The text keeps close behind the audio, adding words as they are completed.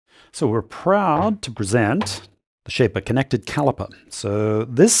So we're proud to present the Shaper Connected Caliper. So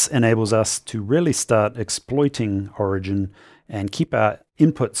this enables us to really start exploiting Origin and keep our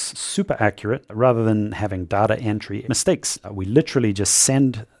inputs super accurate rather than having data entry mistakes. We literally just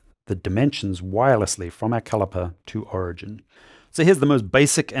send the dimensions wirelessly from our caliper to Origin. So here's the most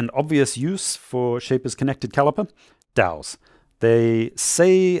basic and obvious use for Shaper's Connected Caliper: dowels. They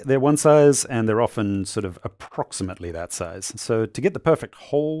say they're one size and they're often sort of approximately that size. So to get the perfect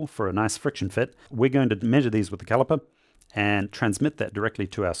hole for a nice friction fit, we're going to measure these with the caliper and transmit that directly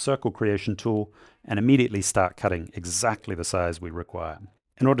to our circle creation tool and immediately start cutting exactly the size we require.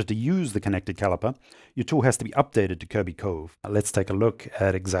 In order to use the Connected Caliper, your tool has to be updated to Kirby Cove. Let's take a look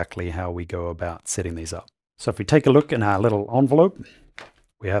at exactly how we go about setting these up. So if we take a look in our little envelope,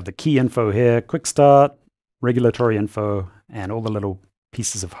 we have the key info here, quick start, regulatory info, and all the little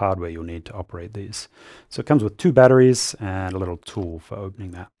pieces of hardware you'll need to operate these. So it comes with 2 batteries and a little tool for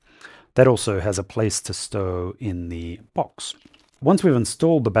opening that. That also has a place to stow in the box. Once we've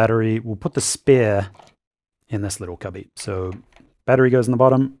installed the battery, we'll put the spare in this little cubby. So battery goes in the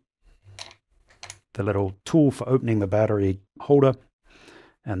bottom, the little tool for opening the battery holder,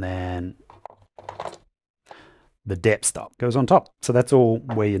 and then the depth stop goes on top. So that's all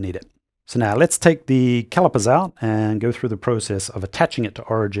where you need it. So now let's take the calipers out and go through the process of attaching it to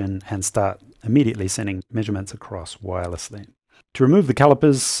Origin and start immediately sending measurements across wirelessly. To remove the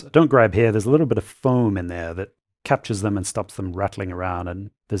calipers, don't grab here. There's a little bit of foam in there that captures them and stops them rattling around, and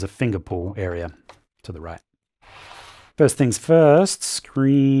there's a finger pull area to the right. First things first,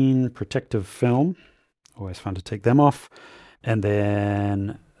 screen protective film. Always fun to take them off. And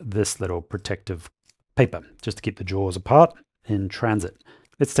then this little protective paper, just to keep the jaws apart in transit.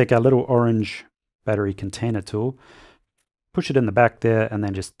 Let's take our little orange battery container tool, push it in the back there, and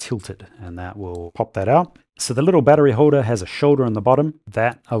then just tilt it, and that will pop that out. So the little battery holder has a shoulder on the bottom.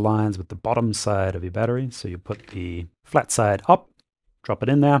 That aligns with the bottom side of your battery. So you put the flat side up, drop it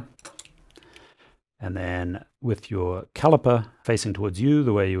in there, and then with your caliper facing towards you,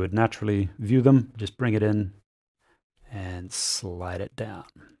 the way you would naturally view them, just bring it in and slide it down.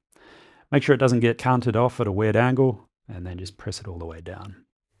 Make sure it doesn't get counted off at a weird angle, and then just press it all the way down.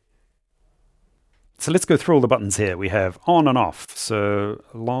 So let's go through all the buttons here. We have on and off. So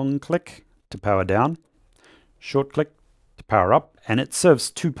long click to power down, short click to power up, and it serves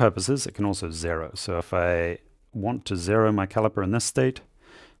 2 purposes. It can also zero. So if I want to zero my caliper in this state,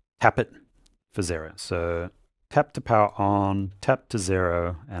 tap it for 0. So tap to power on, tap to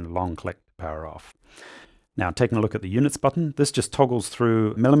 0, and long click to power off. Now taking a look at the units button, this just toggles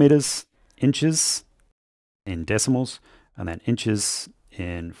through millimeters, inches in decimals, and then inches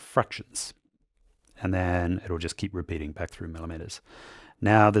in fractions. And then it'll just keep repeating back through millimeters.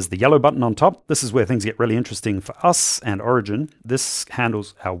 Now there's the yellow button on top. This is where things get really interesting for us and Origin. This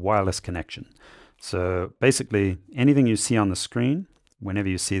handles our wireless connection. So basically anything you see on the screen, whenever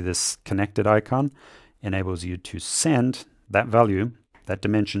you see this connected icon, enables you to send that value, that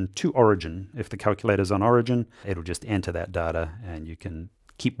dimension, to Origin. If the calculator's on Origin, it'll just enter that data and you can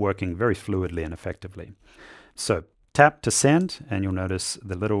keep working very fluidly and effectively. So tap to send, and you'll notice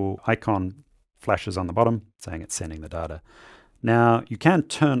the little icon flashes on the bottom saying it's sending the data. Now you can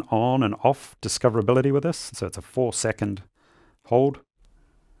turn on and off discoverability with this. So it's a 4-second hold,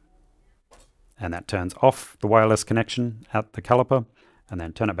 and that turns off the wireless connection at the caliper, and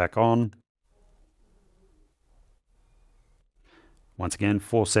then turn it back on. Once again,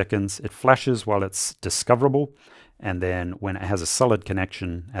 4 seconds. It flashes while it's discoverable, and then when it has a solid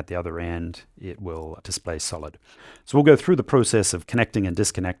connection at the other end, it will display solid. So we'll go through the process of connecting and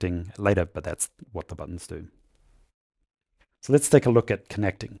disconnecting later, but that's what the buttons do. So let's take a look at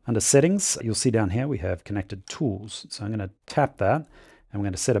connecting. Under settings, you'll see down here we have connected tools. So I'm going to tap that, and we're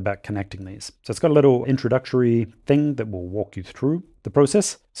going to set about connecting these. So it's got a little introductory thing that will walk you through the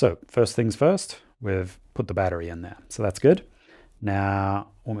process. So first things first, we've put the battery in there. So that's good. Now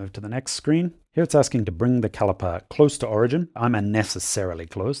we'll move to the next screen. Here it's asking to bring the caliper close to Origin. I'm unnecessarily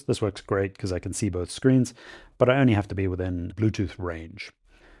close. This works great because I can see both screens, but I only have to be within Bluetooth range.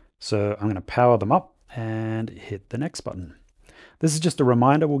 So I'm going to power them up and hit the next button. This is just a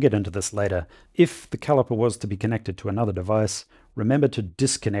reminder, we'll get into this later. If the caliper was to be connected to another device, remember to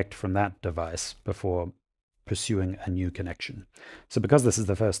disconnect from that device before pursuing a new connection. So because this is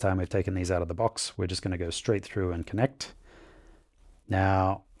the first time we've taken these out of the box, we're just going to go straight through and connect.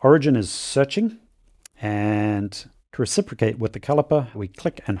 Now, Origin is searching, and to reciprocate with the caliper, we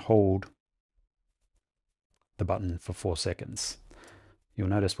click and hold the button for 4 seconds. You'll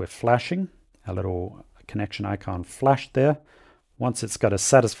notice we're flashing, a little connection icon flashed there. Once it's got a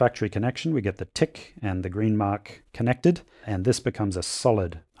satisfactory connection, we get the tick and the green mark connected, and this becomes a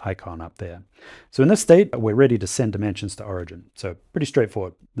solid icon up there. So in this state, we're ready to send dimensions to origin. So pretty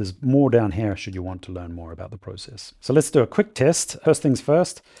straightforward. There's more down here should you want to learn more about the process. So let's do a quick test. First things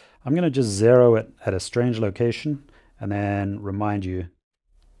first, I'm going to just zero it at a strange location and then remind you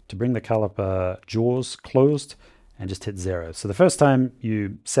to bring the caliper jaws closed and just hit 0. So the first time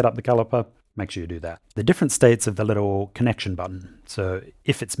you set up the caliper, make sure you do that. The different states of the little connection button. So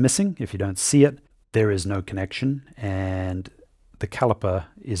if it's missing, if you don't see it, there is no connection and the caliper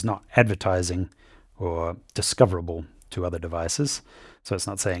is not advertising or discoverable to other devices. So it's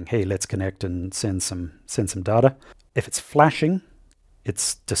not saying, hey, let's connect and send some data. If it's flashing,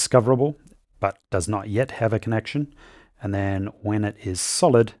 it's discoverable, but does not yet have a connection. And then when it is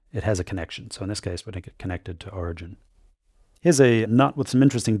solid, it has a connection. So in this case, we're going to get connected to origin. Here's a nut with some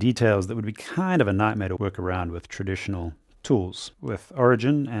interesting details that would be kind of a nightmare to work around with traditional tools. With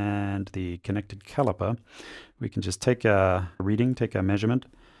origin and the connected caliper, we can just take a reading, take a measurement.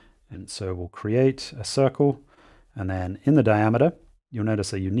 And so we'll create a circle. And then in the diameter, you'll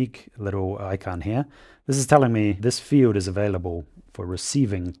notice a unique little icon here. This is telling me this field is available for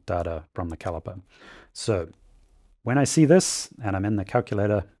receiving data from the caliper. So when I see this and I'm in the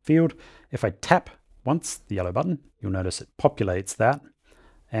calculator field, if I tap once the yellow button, you'll notice it populates that.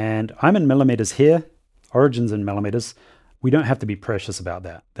 And I'm in millimeters here, origin's in millimeters. We don't have to be precious about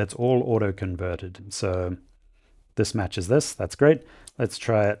that. That's all auto-converted. So this matches this, that's great. Let's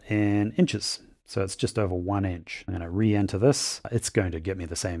try it in inches. So it's just over 1 inch. I'm going to re-enter this. It's going to get me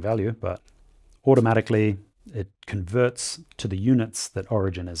the same value, but automatically it converts to the units that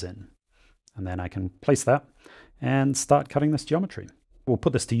origin is in. And then I can place that and start cutting this geometry. We'll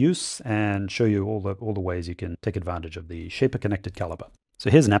put this to use and show you all the ways you can take advantage of the Shaper Connected Caliper. So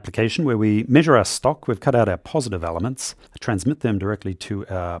here's an application where we measure our stock. We've cut out our positive elements, transmit them directly to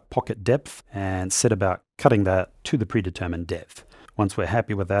our pocket depth, and set about cutting that to the predetermined depth. Once we're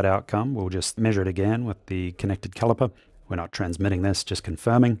happy with that outcome, we'll just measure it again with the connected caliper. We're not transmitting this, just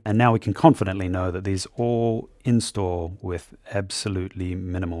confirming. And now we can confidently know that these all install with absolutely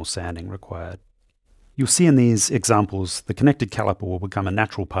minimal sanding required. You'll see in these examples, the connected caliper will become a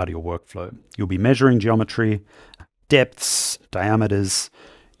natural part of your workflow. You'll be measuring geometry, depths, diameters,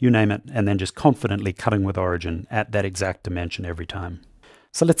 you name it, and then just confidently cutting with origin at that exact dimension every time.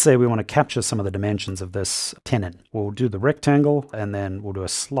 So let's say we want to capture some of the dimensions of this tenon. We'll do the rectangle and then we'll do a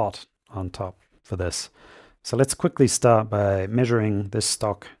slot on top for this. So let's quickly start by measuring this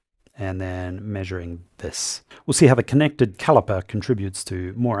stock and then measuring this. We'll see how the connected caliper contributes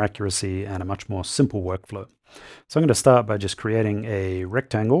to more accuracy and a much more simple workflow. So I'm going to start by just creating a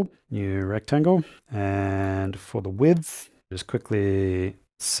rectangle, new rectangle, and for the width, just quickly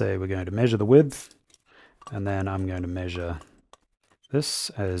say we're going to measure the width, and then I'm going to measure this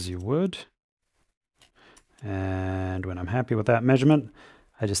as you would. And when I'm happy with that measurement,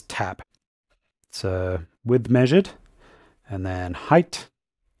 I just tap. So width measured, and then height,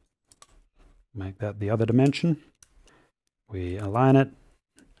 make that the other dimension. We align it,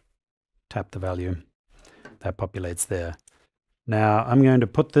 tap the value. That populates there. Now I'm going to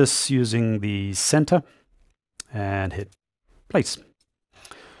put this using the center and hit place.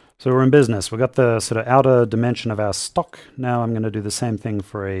 So we're in business. We've got the sort of outer dimension of our stock. Now I'm going to do the same thing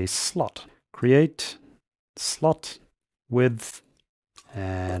for a slot. Create slot width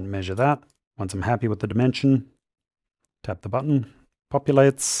and measure that. Once I'm happy with the dimension, tap the button,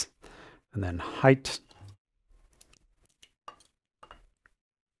 populates, and then height.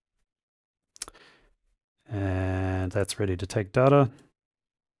 And that's ready to take data.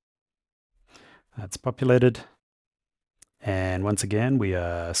 That's populated. And once again, we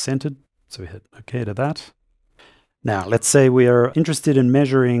are centered. So we hit OK to that. Now, let's say we are interested in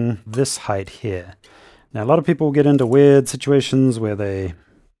measuring this height here. Now, a lot of people get into weird situations where they,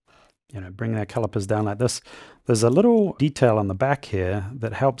 bring their calipers down like this. There's a little detail on the back here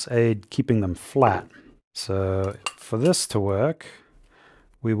that helps aid keeping them flat. So for this to work,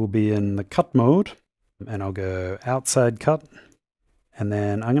 we will be in the cut mode. And I'll go outside cut, and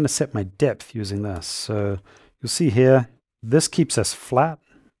then I'm going to set my depth using this. So you'll see here, this keeps us flat,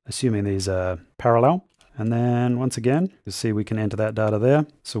 assuming these are parallel. And then once again, you'll see we can enter that data there.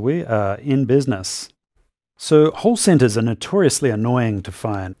 So we are in business. So hole centers are notoriously annoying to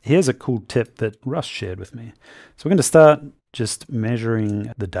find. Here's a cool tip that Russ shared with me. So we're going to start just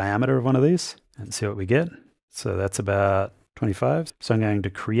measuring the diameter of one of these and see what we get. So that's about 25. So I'm going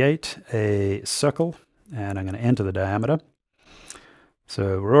to create a circle. And I'm going to enter the diameter.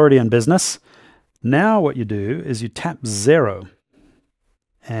 So we're already in business. Now what you do is you tap 0.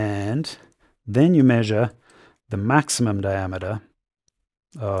 And then you measure the maximum diameter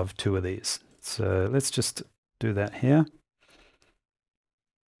of 2 of these. So let's just do that here.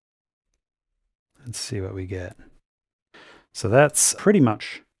 Let's see what we get. So that's pretty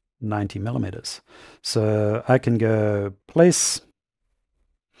much 90 millimeters. So I can go place,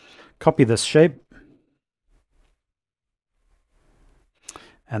 copy this shape,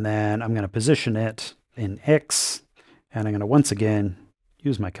 and then I'm going to position it in X, and I'm going to once again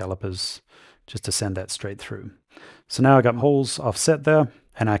use my calipers just to send that straight through. So now I got holes offset there,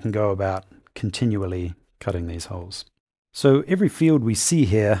 and I can go about continually cutting these holes. So every field we see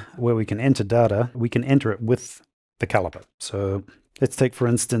here where we can enter data, we can enter it with the caliper. So let's take, for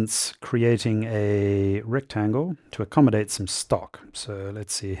instance, creating a rectangle to accommodate some stock. So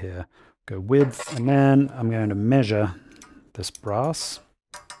let's see here, go width, and then I'm going to measure this brass.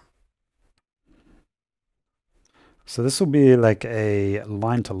 So this will be like a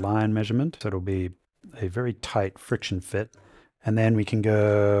line-to-line measurement. So it'll be a very tight friction fit. And then we can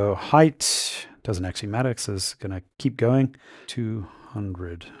go height, doesn't actually matter because it's going to keep going,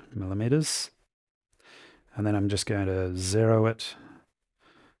 200 millimeters. And then I'm just going to 0 it.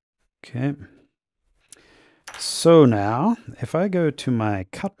 Okay. So now if I go to my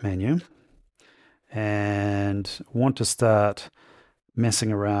cut menu and want to start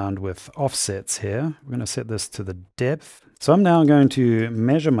messing around with offsets here, we're going to set this to the depth. So I'm now going to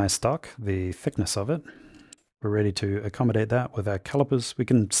measure my stock, the thickness of it. We're ready to accommodate that with our calipers. We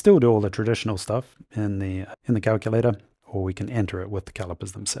can still do all the traditional stuff in the calculator, or we can enter it with the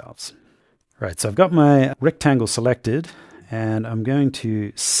calipers themselves. Right, so I've got my rectangle selected, and I'm going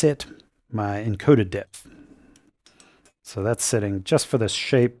to set my encoded depth. So that's setting just for this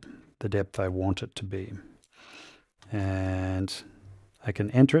shape the depth I want it to be. And I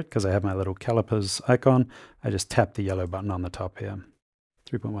can enter it because I have my little calipers icon. I just tap the yellow button on the top here,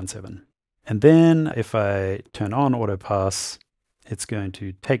 3.17. And then if I turn on auto pass, it's going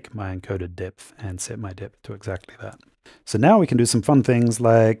to take my encoded depth and set my depth to exactly that. So now we can do some fun things,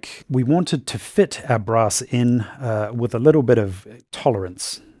 like we wanted to fit our brass in with a little bit of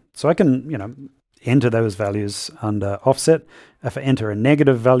tolerance. So I can, enter those values under offset. If I enter a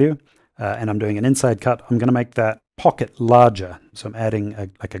negative value and I'm doing an inside cut, I'm going to make that pocket larger. So I'm adding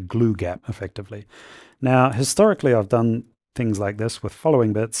like a glue gap effectively. Now, historically, I've done things like this with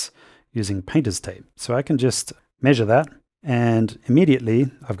following bits using painter's tape. So I can just measure that, and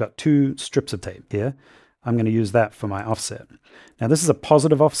immediately I've got 2 strips of tape here. I'm going to use that for my offset. Now this is a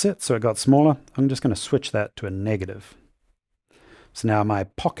positive offset, so it got smaller. I'm just going to switch that to a negative. So now my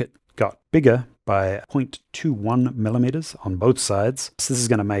pocket got bigger by 0.21 millimeters on both sides. So this is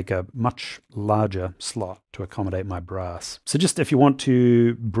going to make a much larger slot to accommodate my brass. So just if you want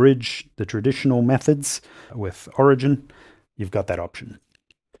to bridge the traditional methods with origin, you've got that option.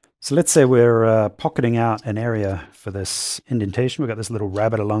 So let's say we're pocketing out an area for this indentation. We've got this little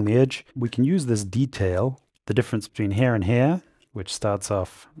rabbit along the edge. We can use this detail, the difference between here and here, which starts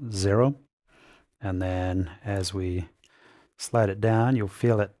off 0. And then as we slide it down, you'll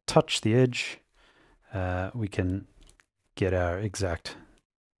feel it touch the edge. We can get our exact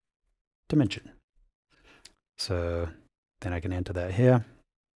dimension. So then I can enter that here.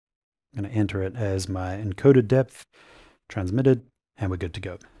 I'm going to enter it as my encoded depth, transmitted, and we're good to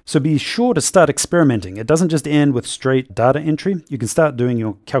go. So be sure to start experimenting. It doesn't just end with straight data entry. You can start doing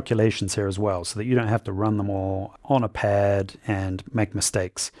your calculations here as well, so that you don't have to run them all on a pad and make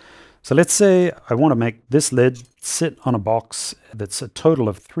mistakes. So let's say I want to make this lid sit on a box that's a total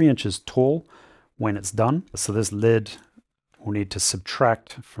of 3 inches tall when it's done. So this lid will need to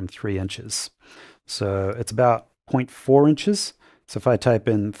subtract from 3 inches. So it's about 0.4 inches. So if I type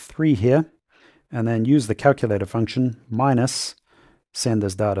in 3 here and then use the calculator function minus, send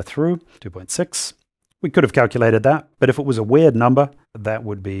this data through, 2.6. We could have calculated that, but if it was a weird number, that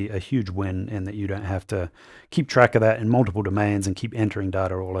would be a huge win in that you don't have to keep track of that in multiple domains and keep entering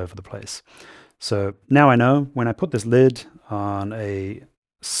data all over the place. So now I know when I put this lid on a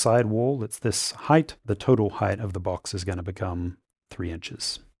side wall that's this height, the total height of the box is going to become 3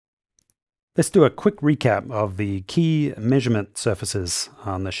 inches. Let's do a quick recap of the key measurement surfaces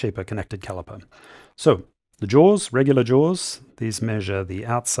on the Shaper Connected Caliper. So the jaws, regular jaws, these measure the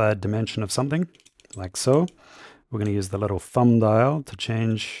outside dimension of something, like so. We're going to use the little thumb dial to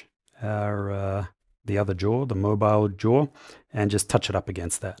change our the other jaw, the mobile jaw, and just touch it up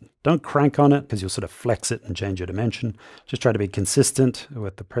against that. Don't crank on it because you'll sort of flex it and change your dimension. Just try to be consistent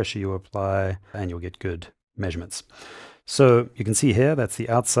with the pressure you apply and you'll get good measurements. So you can see here, that's the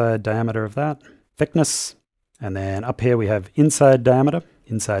outside diameter of that, thickness, and then up here we have inside diameter,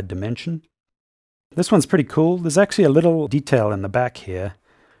 inside dimension. This one's pretty cool. There's actually a little detail in the back here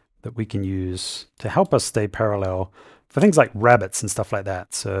that we can use to help us stay parallel for things like rabbits and stuff like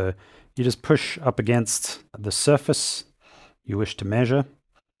that. So you just push up against the surface you wish to measure,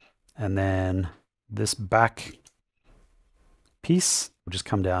 and then this back piece will just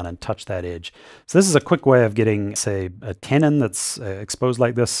come down and touch that edge. So this is a quick way of getting, say, a tenon that's exposed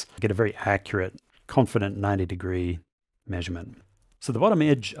like this, get a very accurate, confident 90-degree measurement. So the bottom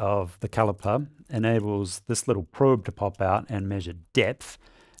edge of the caliper enables this little probe to pop out and measure depth.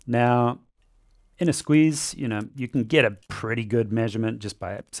 Now, in a squeeze, you can get a pretty good measurement just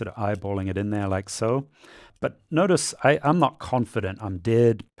by sort of eyeballing it in there like so. But notice I'm not confident I'm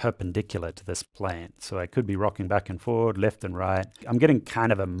dead perpendicular to this plane. So I could be rocking back and forward, left and right. I'm getting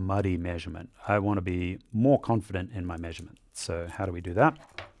kind of a muddy measurement. I want to be more confident in my measurement. So how do we do that?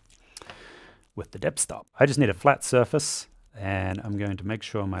 With the depth stop. I just need a flat surface, and I'm going to make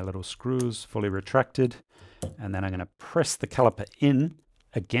sure my little screw's fully retracted. And then I'm going to press the caliper in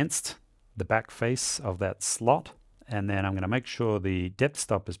against the back face of that slot. And then I'm going to make sure the depth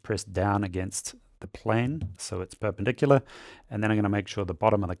stop is pressed down against the plane, so it's perpendicular, and then I'm going to make sure the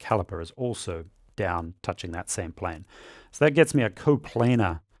bottom of the caliper is also down, touching that same plane. So that gets me a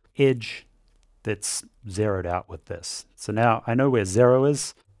coplanar edge that's zeroed out with this. So now I know where 0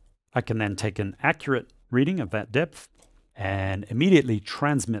 is. I can then take an accurate reading of that depth and immediately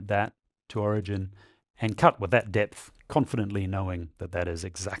transmit that to origin and cut with that depth, confidently knowing that that is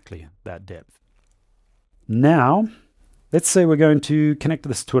exactly that depth. Now, let's say we're going to connect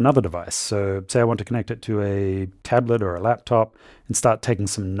this to another device. So say I want to connect it to a tablet or a laptop and start taking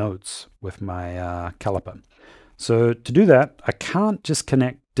some notes with my caliper. So to do that, I can't just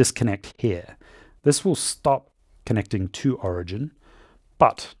disconnect here. This will stop connecting to origin,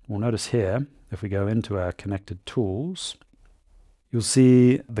 but we'll notice here, if we go into our connected tools, you'll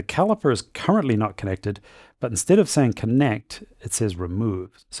see the caliper is currently not connected, but instead of saying connect, it says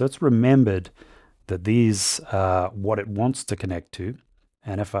remove. So it's remembered that these are what it wants to connect to.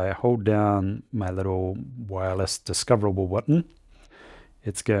 And if I hold down my little wireless discoverable button,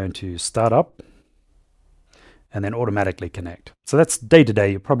 it's going to start up and then automatically connect. So that's day to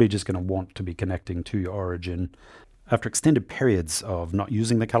day. You're probably just going to want to be connecting to your origin. After extended periods of not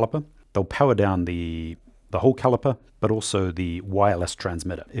using the caliper, they'll power down the whole caliper, but also the wireless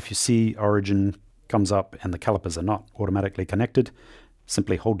transmitter. If you see origin comes up and the calipers are not automatically connected,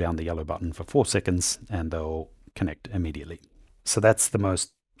 simply hold down the yellow button for 4 seconds and they'll connect immediately. So that's the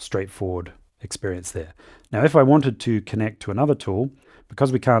most straightforward experience there. Now, if I wanted to connect to another tool,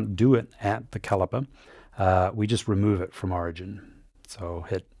 because we can't do it at the caliper, we just remove it from origin. So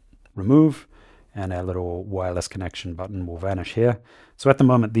hit remove and our little wireless connection button will vanish here. So at the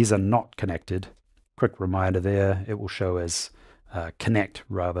moment, these are not connected. Quick reminder there, it will show as connect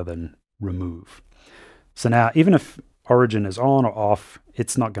rather than remove. So now, even if origin is on or off,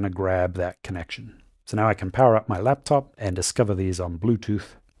 it's not going to grab that connection. So now I can power up my laptop and discover these on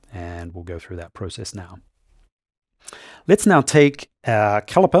Bluetooth, and we'll go through that process now. Let's now take our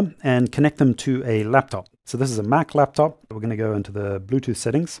caliper and connect them to a laptop. So this is a Mac laptop. We're going to go into the Bluetooth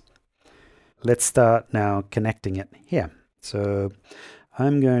settings. Let's start now connecting it here. So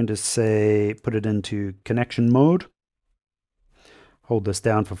I'm going to say put it into connection mode. Hold this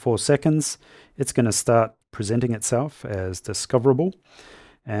down for 4 seconds. It's going to start presenting itself as discoverable,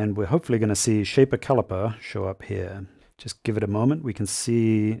 and we're hopefully going to see shaper caliper show up here. Just give it a moment. We can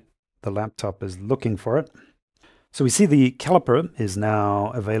see the laptop is looking for it. So we see the caliper is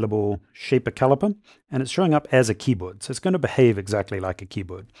now available shaper caliper, and it's showing up as a keyboard. So it's going to behave exactly like a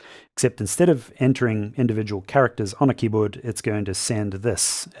keyboard, except instead of entering individual characters on a keyboard, it's going to send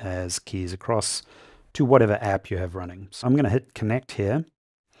this as keys across to whatever app you have running. So I'm going to hit connect here.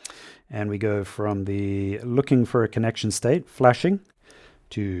 And we go from the looking for a connection state, flashing,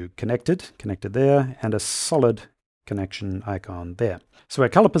 to connected there, and a solid connection icon there. So our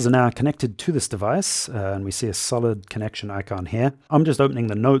calipers are now connected to this device, and we see a solid connection icon here. I'm just opening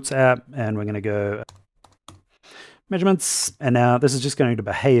the Notes app, and we're going to go measurements, and now this is just going to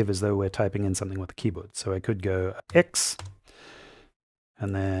behave as though we're typing in something with a keyboard. So I could go X,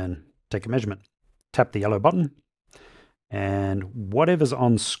 and then take a measurement. Tap the yellow button, and whatever's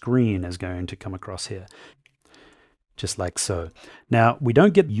on screen is going to come across here, just like so. Now, we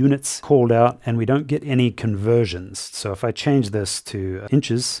don't get units called out, and we don't get any conversions. So if I change this to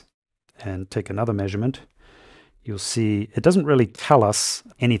inches and take another measurement, you'll see it doesn't really tell us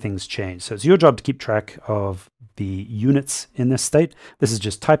anything's changed. So it's your job to keep track of the units in this state. This is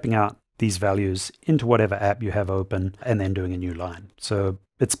just typing out these values into whatever app you have open and then doing a new line. So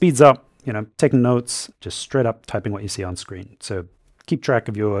it speeds up, taking notes, just straight up typing what you see on screen. So keep track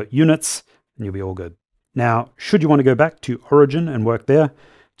of your units and you'll be all good. Now, should you want to go back to origin and work there,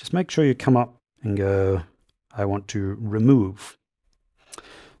 just make sure you come up and go, I want to remove.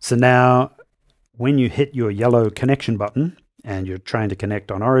 So now when you hit your yellow connection button, and you're trying to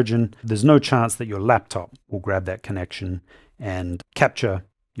connect on Origin, there's no chance that your laptop will grab that connection and capture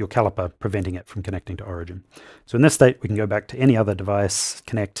your caliper, preventing it from connecting to Origin. So in this state, we can go back to any other device,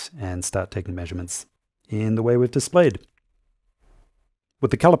 connect, and start taking measurements in the way we've displayed.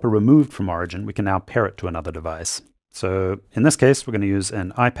 With the caliper removed from Origin, we can now pair it to another device. So in this case, we're going to use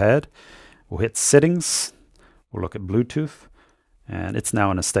an iPad. We'll hit Settings, we'll look at Bluetooth, and it's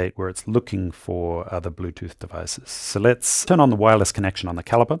now in a state where it's looking for other Bluetooth devices. So let's turn on the wireless connection on the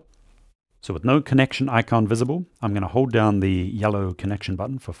caliper. So with no connection icon visible, I'm going to hold down the yellow connection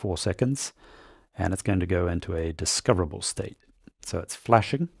button for 4 seconds, and it's going to go into a discoverable state. So it's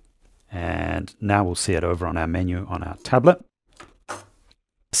flashing, and now we'll see it over on our menu on our tablet.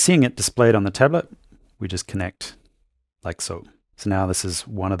 Seeing it displayed on the tablet, we just connect like so. So now this is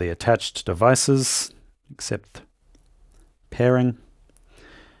one of the attached devices, accept pairing,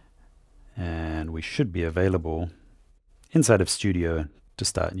 and we should be available inside of Studio to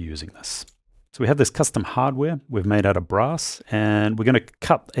start using this. So we have this custom hardware we've made out of brass, and we're going to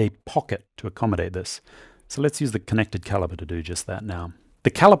cut a pocket to accommodate this. So let's use the Connected Caliper to do just that now.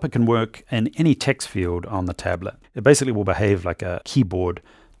 The caliper can work in any text field on the tablet. It basically will behave like a keyboard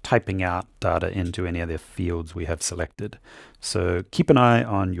typing out data into any of the fields we have selected. So keep an eye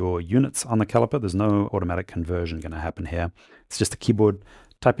on your units on the caliper. There's no automatic conversion going to happen here. It's just a keyboard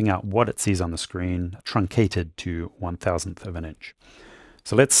typing out what it sees on the screen, truncated to 1/1000th of an inch.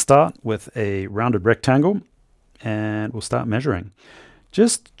 So let's start with a rounded rectangle, and we'll start measuring.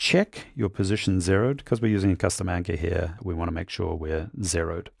 Just check your position zeroed. Because we're using a custom anchor here, we want to make sure we're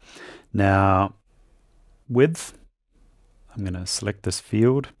zeroed. Now, width, I'm going to select this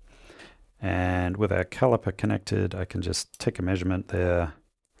field, and with our caliper connected, I can just take a measurement there.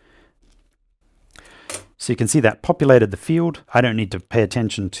 So you can see that populated the field. I don't need to pay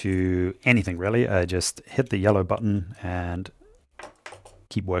attention to anything really. I just hit the yellow button and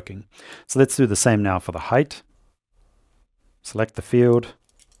keep working. So let's do the same now for the height. Select the field,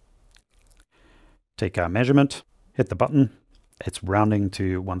 take our measurement, hit the button. It's rounding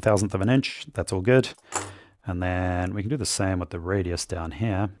to 1/1000th of an inch. That's all good. And then we can do the same with the radius down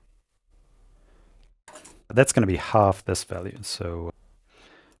here. That's going to be half this value. So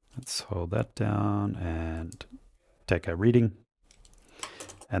let's hold that down and take our reading.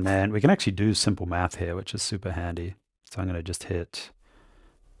 And then we can actually do simple math here, which is super handy. So I'm going to just hit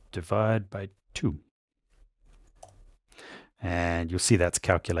divide by 2. And you'll see that's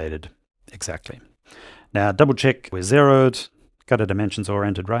calculated exactly. Now double check we're zeroed, got our dimensions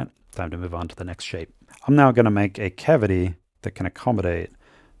oriented right. Time to move on to the next shape. I'm now going to make a cavity that can accommodate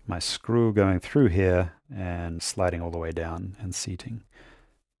my screw going through here and sliding all the way down and seating.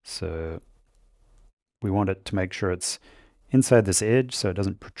 So we want it to make sure it's inside this edge so it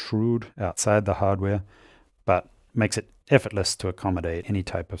doesn't protrude outside the hardware, but makes it effortless to accommodate any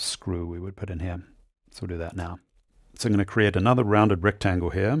type of screw we would put in here. So we'll do that now. So I'm going to create another rounded rectangle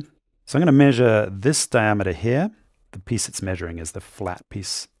here. So I'm going to measure this diameter here. The piece it's measuring is the flat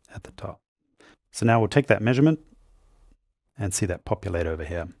piece at the top. So now we'll take that measurement and see that populate over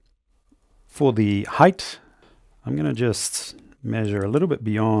here. For the height, I'm going to just measure a little bit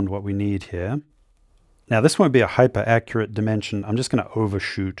beyond what we need here. Now this won't be a hyper accurate dimension. I'm just going to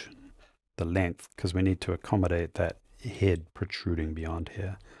overshoot the length because we need to accommodate that head protruding beyond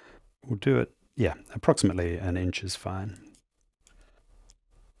here. We'll do it, yeah, approximately 1 inch is fine.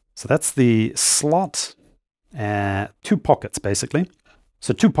 So that's the slot, 2 pockets basically.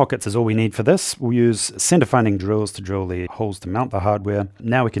 So 2 pockets is all we need for this. We'll use center finding drills to drill the holes to mount the hardware.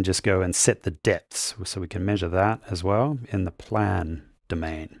 Now we can just go and set the depths so we can measure that as well in the plan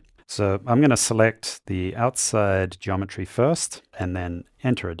domain. So I'm going to select the outside geometry first and then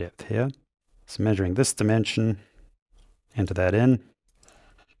enter a depth here. So measuring this dimension, enter that in.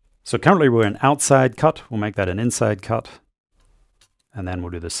 So currently we're an outside cut. We'll make that an inside cut. And then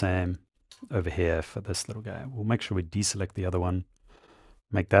we'll do the same over here for this little guy. We'll make sure we deselect the other one.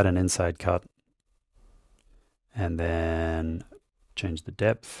 Make that an inside cut. And then change the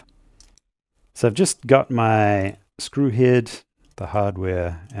depth. So I've just got my screw head, the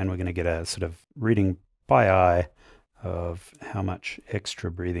hardware, and we're going to get a sort of reading by eye of how much extra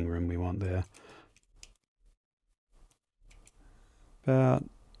breathing room we want there. About,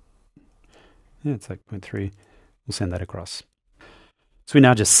 yeah, it's like 0.3. We'll send that across. So we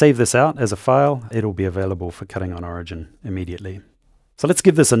now just save this out as a file. It'll be available for cutting on Origin immediately. So let's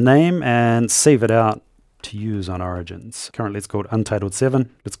give this a name and save it out to use on Origins. Currently it's called Untitled 7.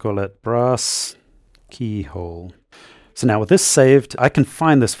 Let's call it Brass Keyhole. So now with this saved, I can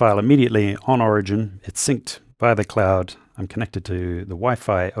find this file immediately on Origin. It's synced by the cloud. I'm connected to the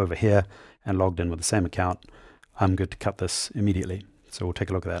Wi-Fi over here and logged in with the same account. I'm good to cut this immediately. So we'll take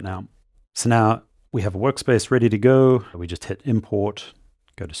a look at that now. So now we have a workspace ready to go. We just hit import,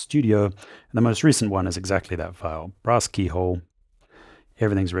 go to studio. And the most recent one is exactly that file, brass keyhole.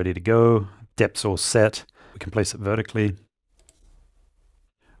 Everything's ready to go. Depth's all set. We can place it vertically.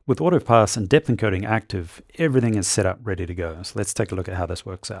 With autopass and depth encoding active, everything is set up ready to go. So let's take a look at how this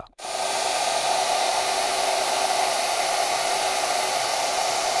works out.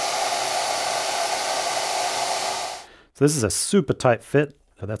 So this is a super tight fit.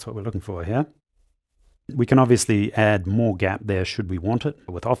 So that's what we're looking for here. We can obviously add more gap there should we want it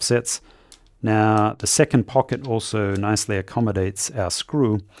with offsets. Now the second pocket also nicely accommodates our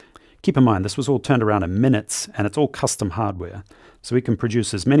screw. Keep in mind, this was all turned around in minutes and it's all custom hardware. So we can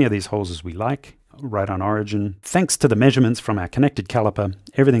produce as many of these holes as we like right on origin. Thanks to the measurements from our connected caliper,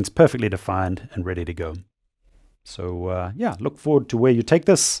 everything's perfectly defined and ready to go. So yeah, look forward to where you take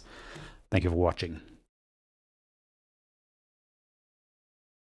this. Thank you for watching.